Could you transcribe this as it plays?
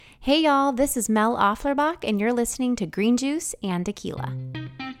Hey y'all, this is Mel Offlerbach and you're listening to Green Juice and Tequila.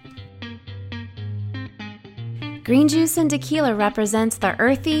 Green Juice and Tequila represents the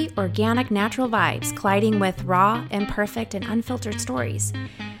earthy, organic, natural vibes colliding with raw, imperfect, and unfiltered stories.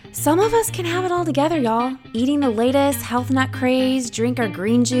 Some of us can have it all together, y'all. Eating the latest health nut craze, drink our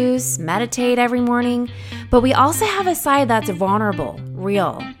green juice, meditate every morning. But we also have a side that's vulnerable,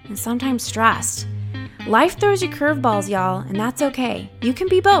 real, and sometimes stressed. Life throws you curveballs, y'all, and that's okay. You can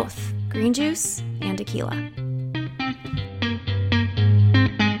be both, green juice and tequila.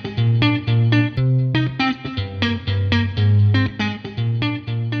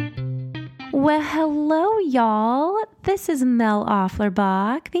 Well, hello, y'all. This is Mel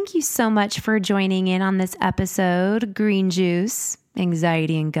Offlerbach. Thank you so much for joining in on this episode, Green Juice,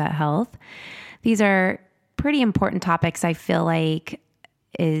 Anxiety and Gut Health. These are pretty important topics I feel like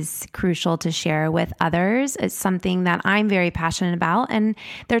is crucial to share with others. It's something that I'm very passionate about, and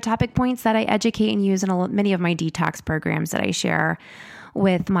they're topic points that I educate and use in many of my detox programs that I share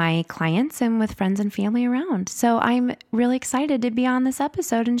with my clients and with friends and family around. So I'm really excited to be on this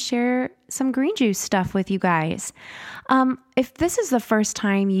episode and share some green juice stuff with you guys. If this is the first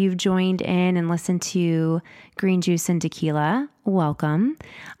time you've joined in and listened to Green Juice and Tequila, welcome.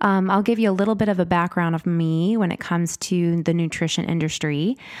 I'll give you a little bit of a background of me when it comes to the nutrition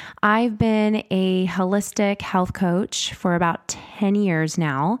industry. I've been a holistic health coach for about 10 years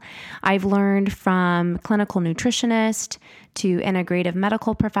now. I've learned from clinical nutritionists to integrative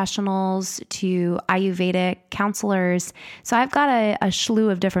medical professionals to Ayurvedic counselors. So I've got a slew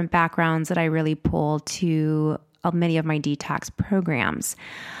of different backgrounds that I really pull to many of my detox programs.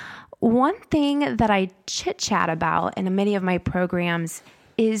 One thing that I chit-chat about in many of my programs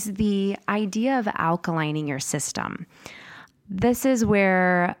is the idea of alkalining your system. This is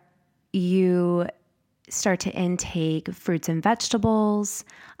where you start to intake fruits and vegetables.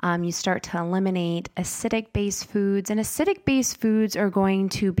 You start to eliminate acidic-based foods. And acidic-based foods are going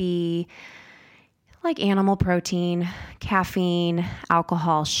to be like animal protein, caffeine,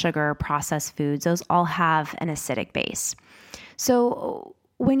 alcohol, sugar, processed foods. Those all have an acidic base. So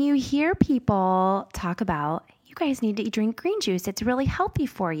when you hear people talk about, you guys need to drink green juice, it's really healthy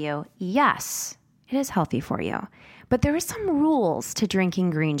for you. Yes, it is healthy for you. But there are some rules to drinking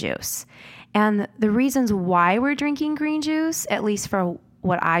green juice. And the reasons why we're drinking green juice, at least for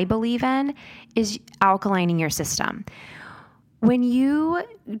what I believe in, is alkalining your system. When you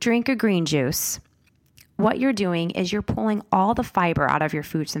drink a green juice, what you're doing is you're pulling all the fiber out of your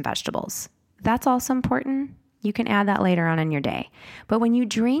fruits and vegetables. That's also important. You can add that later on in your day. But when you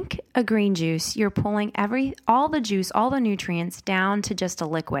drink a green juice, you're pulling all the juice, all the nutrients down to just a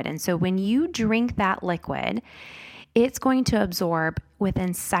liquid. And so when you drink that liquid, it's going to absorb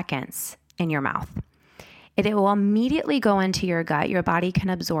within seconds in your mouth. It will immediately go into your gut. Your body can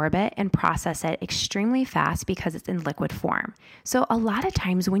absorb it and process it extremely fast because it's in liquid form. So a lot of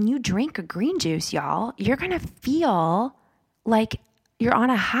times when you drink a green juice, y'all, you're going to feel like you're on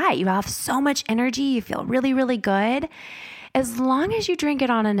a high. You have so much energy. You feel really, really good as long as you drink it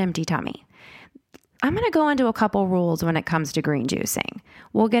on an empty tummy. I'm going to go into a couple rules when it comes to green juicing.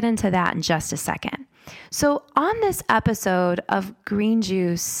 We'll get into that in just a second. So on this episode of Green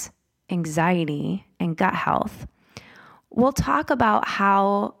Juice, Anxiety and Gut Health, we'll talk about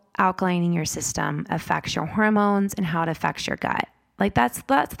how alkalining your system affects your hormones and how it affects your gut. Like that's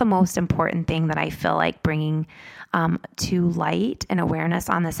the most important thing that I feel like bringing to light and awareness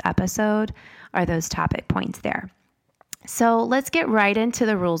on this episode are those topic points there. So let's get right into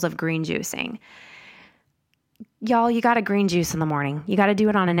the rules of green juicing. Y'all, you got to green juice in the morning. You got to do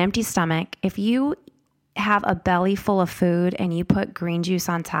it on an empty stomach. If you have a belly full of food and you put green juice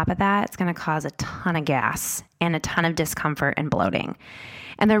on top of that, it's going to cause a ton of gas and a ton of discomfort and bloating.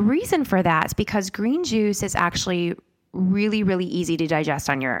 And the reason for that is because green juice is actually really, really easy to digest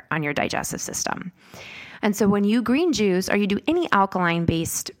on your digestive system. And so when you green juice or you do any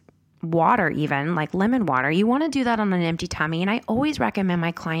alkaline-based water, even like lemon water, you want to do that on an empty tummy. And I always recommend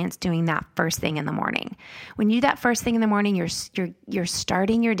my clients doing that first thing in the morning. When you do that first thing in the morning, you're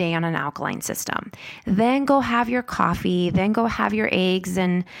starting your day on an alkaline system. Then go have your coffee, then go have your eggs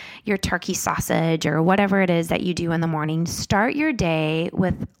and your turkey sausage or whatever it is that you do in the morning. Start your day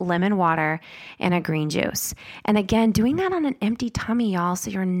with lemon water and a green juice. And again, doing that on an empty tummy, y'all,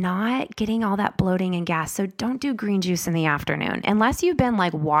 so you're not getting all that bloating and gas. So don't do green juice in the afternoon unless you've been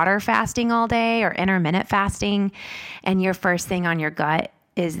like water fasting all day or intermittent fasting and your first thing on your gut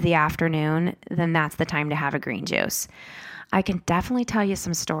is the afternoon, then that's the time to have a green juice. I can definitely tell you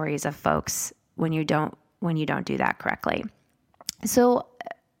some stories of folks when you don't do that correctly. So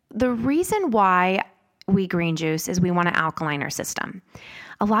the reason why we green juice is we want to alkaline our system.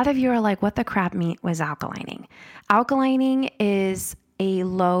 A lot of you are like, what the crap was alkalining? Alkalining is a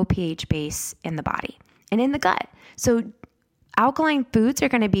low pH base in the body and in the gut. So alkaline foods are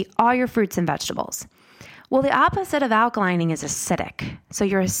going to be all your fruits and vegetables. Well, the opposite of alkalining is acidic. So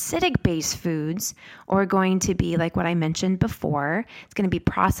your acidic-based foods are going to be like what I mentioned before. It's going to be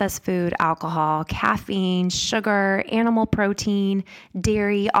processed food, alcohol, caffeine, sugar, animal protein,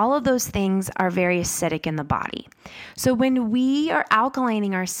 dairy. All of those things are very acidic in the body. So when we are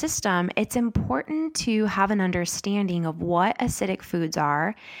alkalining our system, it's important to have an understanding of what acidic foods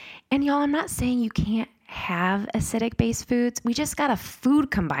are. And y'all, I'm not saying you can't have acidic-based foods. We just got to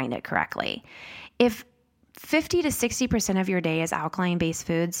food combine it correctly. If 50 to 60% of your day is alkaline-based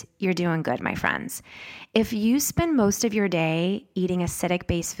foods, you're doing good, my friends. If you spend most of your day eating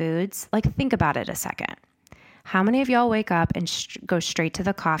acidic-based foods, like think about it a second. How many of y'all wake up and go straight to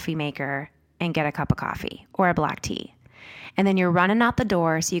the coffee maker and get a cup of coffee or a black tea? And then you're running out the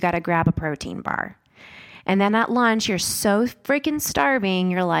door, so you got to grab a protein bar. And then at lunch, you're so freaking starving,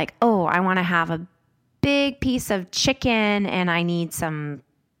 you're like, oh, I want to have a big piece of chicken and I need some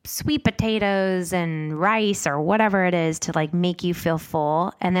sweet potatoes and rice or whatever it is to like make you feel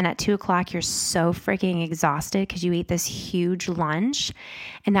full. And then at 2:00, you're so freaking exhausted because you ate this huge lunch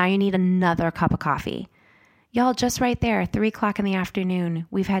and now you need another cup of coffee. Y'all, just right there, 3:00 in the afternoon,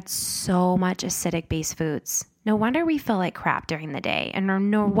 we've had so much acidic based foods. No wonder we feel like crap during the day. And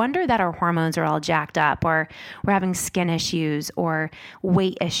no wonder that our hormones are all jacked up or we're having skin issues or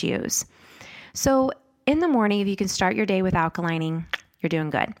weight issues. So in the morning, if you can start your day with alkalining, you're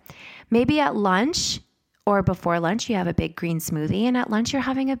doing good. Maybe at lunch or before lunch, you have a big green smoothie. And at lunch, you're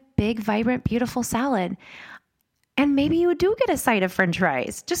having a big, vibrant, beautiful salad. And maybe you do get a side of French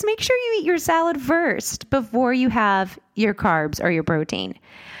fries. Just make sure you eat your salad first before you have your carbs or your protein.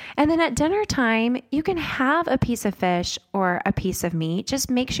 And then at dinner time, you can have a piece of fish or a piece of meat.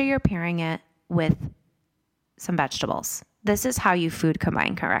 Just make sure you're pairing it with some vegetables. This is how you food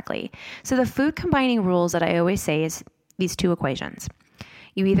combine correctly. So the food combining rules that I always say is these two equations.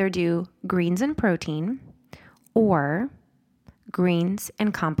 You either do greens and protein or greens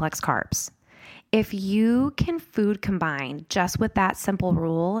and complex carbs. If you can food combine just with that simple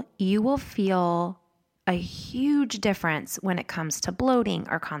rule, you will feel a huge difference when it comes to bloating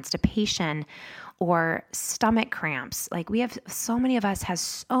or constipation or stomach cramps. Like so many of us has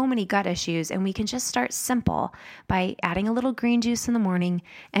so many gut issues, and we can just start simple by adding a little green juice in the morning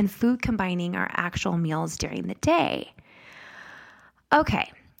and food combining our actual meals during the day.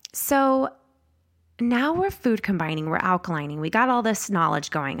 Okay, so now we're food combining, we're alkalining, we got all this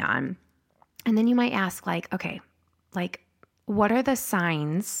knowledge going on. And then you might ask what are the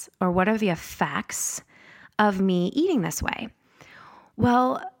signs or what are the effects of me eating this way?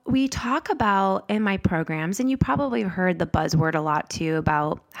 Well, we talk about in my programs, and you probably heard the buzzword a lot too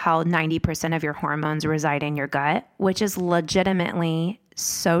about how 90% of your hormones reside in your gut, which is legitimately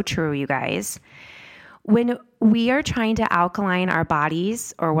so true, you guys. When we are trying to alkaline our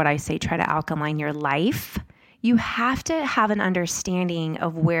bodies, or what I say, try to alkaline your life, you have to have an understanding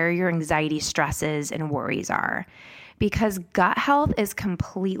of where your anxiety, stresses, and worries are, because gut health is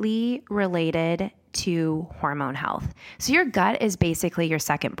completely related to hormone health. So your gut is basically your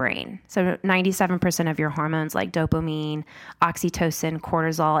second brain. So 97% of your hormones like dopamine, oxytocin,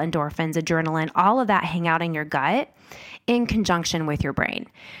 cortisol, endorphins, adrenaline, all of that hang out in your gut in conjunction with your brain.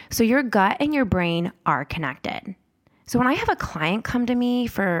 So your gut and your brain are connected. So when I have a client come to me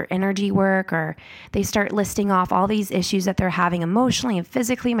for energy work, or they start listing off all these issues that they're having emotionally and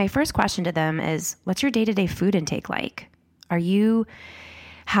physically, my first question to them is, what's your day-to-day food intake like? Are you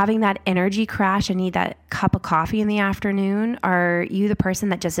having that energy crash and need that cup of coffee in the afternoon? Are you the person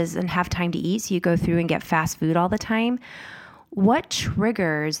that just doesn't have time to eat, so you go through and get fast food all the time? What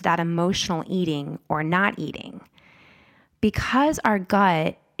triggers that emotional eating or not eating? Because our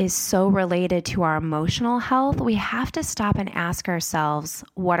gut is so related to our emotional health, we have to stop and ask ourselves,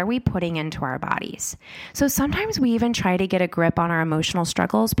 what are we putting into our bodies? So sometimes we even try to get a grip on our emotional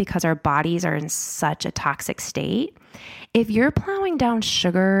struggles because our bodies are in such a toxic state. If you're plowing down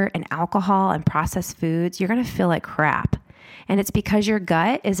sugar and alcohol and processed foods, you're going to feel like crap. And it's because your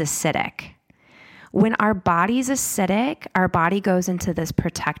gut is acidic. When our body's acidic, our body goes into this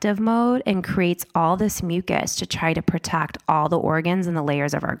protective mode and creates all this mucus to try to protect all the organs and the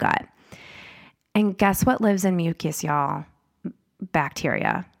layers of our gut. And guess what lives in mucus, y'all?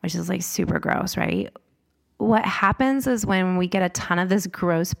 Bacteria, which is like super gross, right? What happens is when we get a ton of this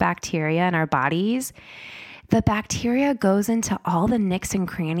gross bacteria in our bodies, the bacteria goes into all the nooks and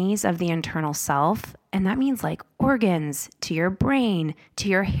crannies of the internal self. And that means like organs, to your brain, to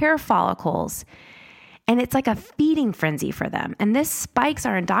your hair follicles. And it's like a feeding frenzy for them. And this spikes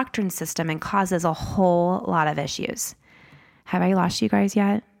our endocrine system and causes a whole lot of issues. Have I lost you guys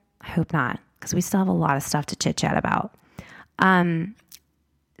yet? I hope not, because we still have a lot of stuff to chit chat about.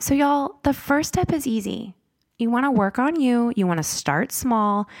 So y'all, the first step is easy. You want to work on you. You want to start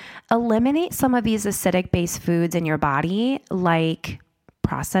small, eliminate some of these acidic based foods in your body, like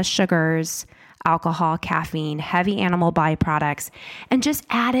processed sugars, alcohol, caffeine, heavy animal byproducts, and just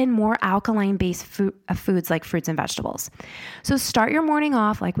add in more alkaline-based foods like fruits and vegetables. So start your morning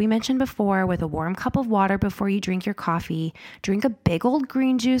off, like we mentioned before, with a warm cup of water before you drink your coffee. Drink a big old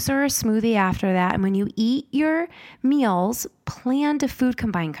green juice or a smoothie after that. And when you eat your meals, plan to food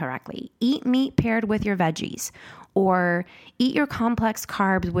combine correctly. Eat meat paired with your veggies, or eat your complex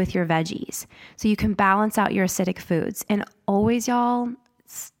carbs with your veggies so you can balance out your acidic foods. And always, y'all,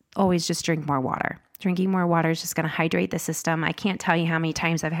 always just drink more water. Drinking more water is just going to hydrate the system. I can't tell you how many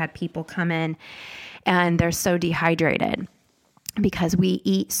times I've had people come in and they're so dehydrated because we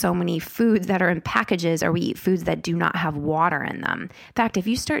eat so many foods that are in packages, or we eat foods that do not have water in them. In fact, if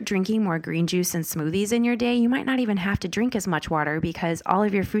you start drinking more green juice and smoothies in your day, you might not even have to drink as much water because all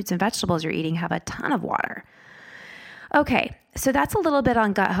of your fruits and vegetables you're eating have a ton of water. Okay, so that's a little bit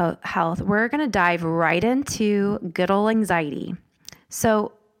on gut health. We're going to dive right into good old anxiety.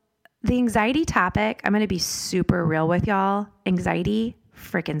 So the anxiety topic, I'm going to be super real with y'all. Anxiety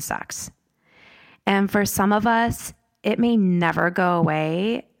freaking sucks. And for some of us, it may never go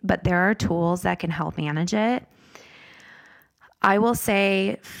away, but there are tools that can help manage it. I will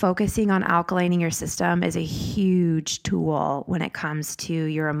say focusing on alkalining your system is a huge tool when it comes to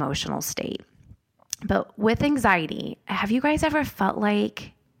your emotional state. But with anxiety, have you guys ever felt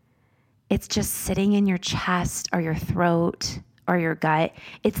like it's just sitting in your chest or your throat or your gut?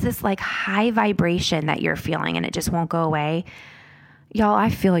 It's this like high vibration that you're feeling and it just won't go away. Y'all,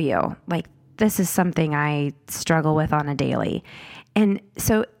 I feel you. Like, this is something I struggle with on a daily. And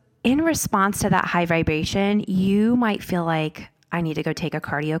so in response to that high vibration, you might feel like I need to go take a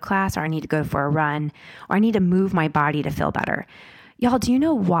cardio class, or I need to go for a run, or I need to move my body to feel better. Y'all, do you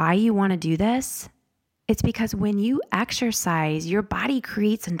know why you want to do this? It's because when you exercise, your body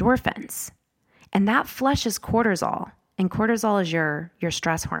creates endorphins, and that flushes cortisol. And cortisol is your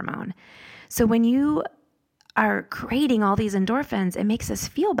stress hormone. So when you are creating all these endorphins, it makes us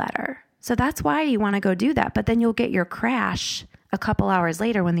feel better. So that's why you want to go do that. But then you'll get your crash a couple hours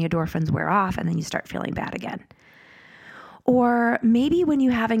later when the endorphins wear off, and then you start feeling bad again. Or maybe when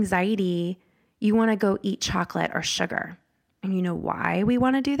you have anxiety, you want to go eat chocolate or sugar. And you know why we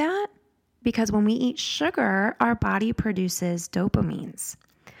want to do that? Because when we eat sugar, our body produces dopamines,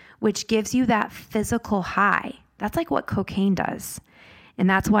 which gives you that physical high. That's like what cocaine does. And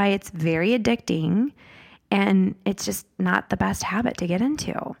that's why it's very addicting, and it's just not the best habit to get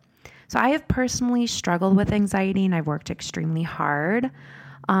into. So I have personally struggled with anxiety, and I've worked extremely hard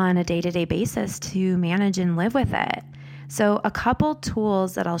on a day-to-day basis to manage and live with it. So a couple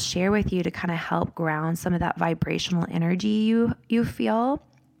tools that I'll share with you to kind of help ground some of that vibrational energy you feel.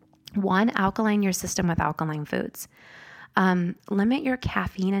 One, alkaline your system with alkaline foods. Limit your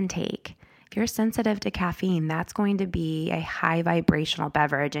caffeine intake. If you're sensitive to caffeine, that's going to be a high vibrational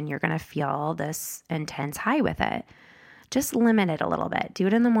beverage, and you're going to feel this intense high with it. Just limit it a little bit. Do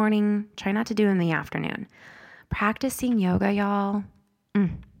it in the morning. Try not to do it in the afternoon. Practicing yoga, y'all,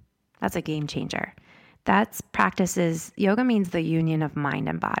 that's a game changer. Yoga means the union of mind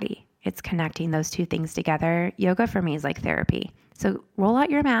and body. It's connecting those two things together. Yoga for me is like therapy. So roll out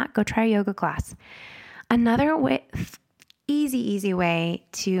your mat, go try a yoga class. Another way, easy way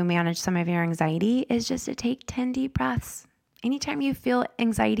to manage some of your anxiety is just to take 10 deep breaths. Anytime you feel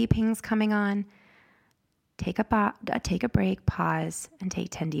anxiety pings coming on, take a break, pause, and take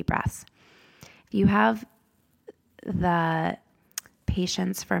 10 deep breaths. If you have the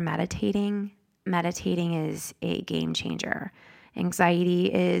patience for meditating is a game changer.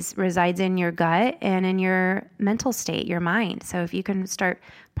 Anxiety resides in your gut and in your mental state, your mind. So if you can start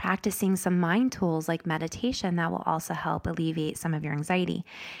practicing some mind tools like meditation, that will also help alleviate some of your anxiety.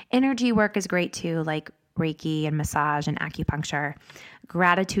 Energy work is great too, like Reiki and massage and acupuncture.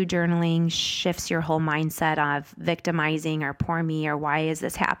 Gratitude journaling shifts your whole mindset of victimizing or poor me or why is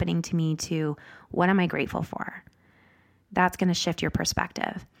this happening to me to what am I grateful for? That's going to shift your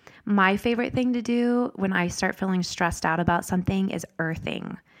perspective. My favorite thing to do when I start feeling stressed out about something is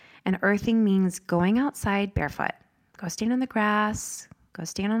earthing. And earthing means going outside barefoot. Go stand on the grass, go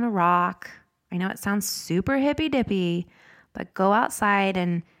stand on a rock. I know it sounds super hippy-dippy, but go outside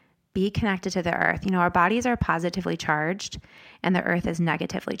and be connected to the earth. You know, our bodies are positively charged and the earth is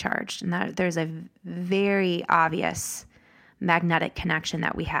negatively charged. And there's a very obvious magnetic connection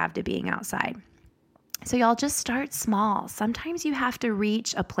that we have to being outside. So y'all just start small. Sometimes you have to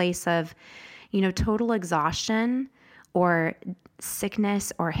reach a place of, total exhaustion or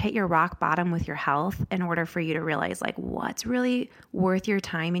sickness or hit your rock bottom with your health in order for you to realize like what's really worth your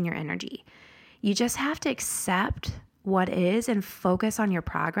time and your energy. You just have to accept what is and focus on your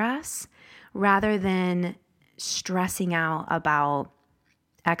progress rather than stressing out about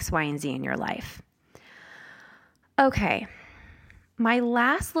X, Y, and Z in your life. Okay. My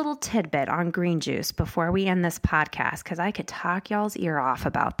last little tidbit on green juice before we end this podcast, because I could talk y'all's ear off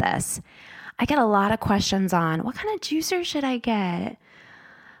about this. I get a lot of questions on what kind of juicer should I get?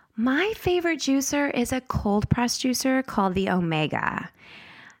 My favorite juicer is a cold press juicer called the Omega.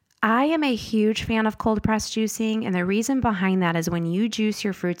 I am a huge fan of cold press juicing, and the reason behind that is when you juice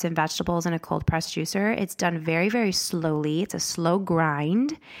your fruits and vegetables in a cold press juicer, it's done very, very slowly. It's a slow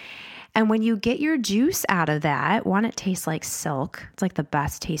grind. And when you get your juice out of that, one, it tastes like silk. It's like the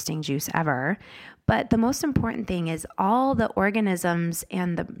best tasting juice ever. But the most important thing is all the organisms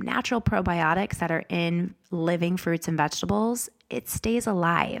and the natural probiotics that are in living fruits and vegetables, it stays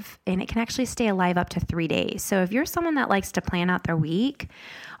alive, and it can actually stay alive up to 3 days. So if you're someone that likes to plan out their week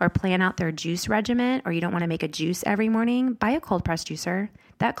or plan out their juice regimen, or you don't want to make a juice every morning, buy a cold press juicer.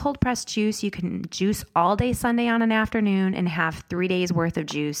 That cold pressed juice, you can juice all day Sunday on an afternoon and have 3 days worth of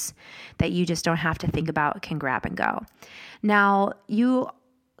juice that you just don't have to think about, can grab and go. Now, you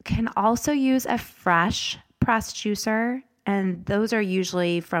can also use a fresh pressed juicer, and those are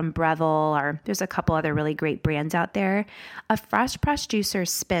usually from Breville, or there's a couple other really great brands out there. A fresh pressed juicer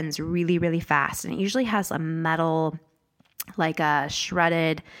spins really, really fast, and it usually has a metal, like a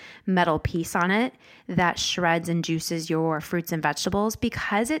shredded metal piece on it that shreds and juices your fruits and vegetables.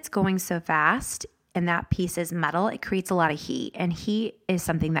 Because it's going so fast and that piece is metal, it creates a lot of heat, and heat is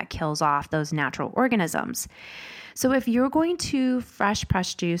something that kills off those natural organisms. So if you're going to fresh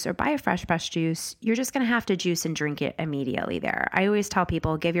press juice or buy a fresh press juice, you're just going to have to juice and drink it immediately there. I always tell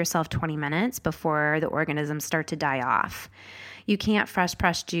people, give yourself 20 minutes before the organisms start to die off. You can't fresh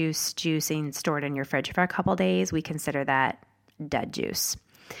press juicing stored in your fridge for a couple days. We consider that dead juice.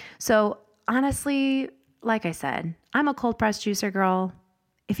 So honestly, like I said, I'm a cold press juicer girl.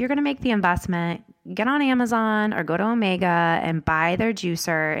 If you're going to make the investment, get on Amazon or go to Omega and buy their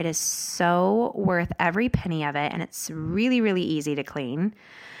juicer. It is so worth every penny of it, and it's really, really easy to clean.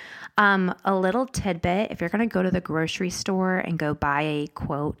 A little tidbit, if you're going to go to the grocery store and go buy a,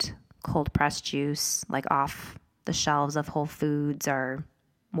 quote, cold pressed juice, like off the shelves of Whole Foods or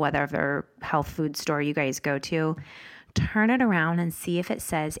whatever health food store you guys go to, turn it around and see if it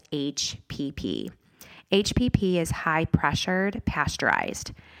says HPP. HPP is high pressured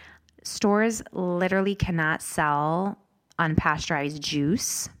pasteurized. Stores literally cannot sell unpasteurized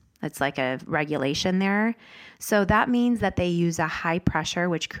juice. It's like a regulation there. So that means that they use a high pressure,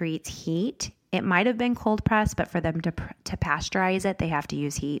 which creates heat. It might have been cold pressed, but for them to pasteurize it, they have to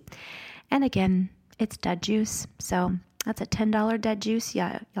use heat. And again, it's dead juice. So that's a $10 dead juice.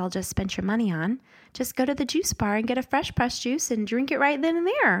 Yeah, y'all just spent your money on. Just go to the juice bar and get a fresh pressed juice and drink it right then and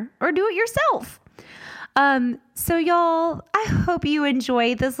there, or do it yourself. So y'all, I hope you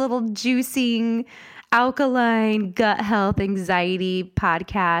enjoyed this little juicing, alkaline gut health anxiety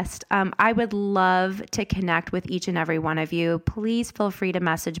podcast. I would love to connect with each and every one of you. Please feel free to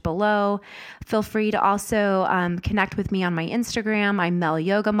message below. Feel free to also connect with me on my Instagram. I'm Mel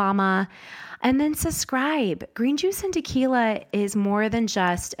Yoga Mama. And then subscribe. Green Juice and Tequila is more than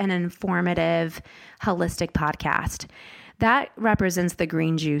just an informative, holistic podcast. That represents the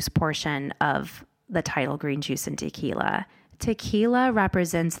green juice portion of the title, Green Juice and Tequila. Tequila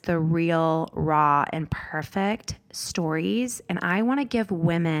represents the real, raw, and perfect stories. And I want to give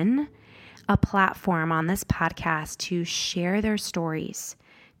women a platform on this podcast to share their stories,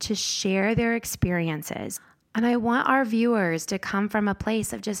 to share their experiences. And I want our viewers to come from a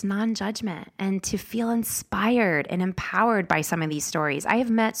place of just non-judgment and to feel inspired and empowered by some of these stories. I have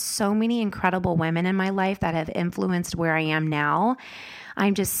met so many incredible women in my life that have influenced where I am now.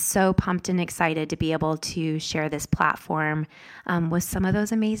 I'm just so pumped and excited to be able to share this platform with some of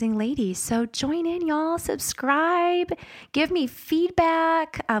those amazing ladies. So join in, y'all. Subscribe. Give me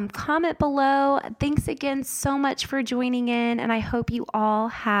feedback. Comment below. Thanks again so much for joining in, and I hope you all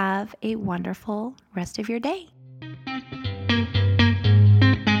have a wonderful rest of your day.